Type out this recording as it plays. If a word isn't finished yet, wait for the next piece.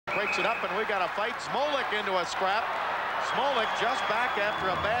breaks it up, and we got a fight. Zmolek into a scrap. Zmolek just back after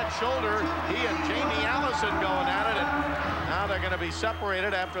a bad shoulder. He and Jamie Allison going at it, and now they're going to be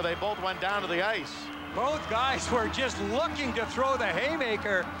separated after they both went down to the ice. Both guys were just looking to throw the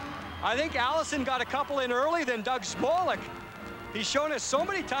haymaker. I think Allison got a couple in early, then Doug Zmolek. He's shown us so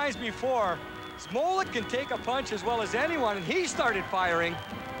many times before, Zmolek can take a punch as well as anyone, and he started firing.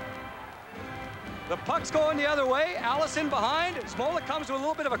 The puck's going the other way, Allison behind, Zmolek comes with a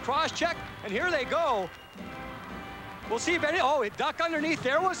little bit of a cross check, and here they go. We'll see if it duck underneath.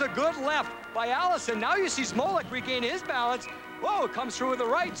 There was a good left by Allison. Now you see Zmolek regain his balance. Whoa, it comes through with the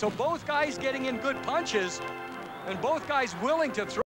right. So both guys getting in good punches, and both guys willing to throw.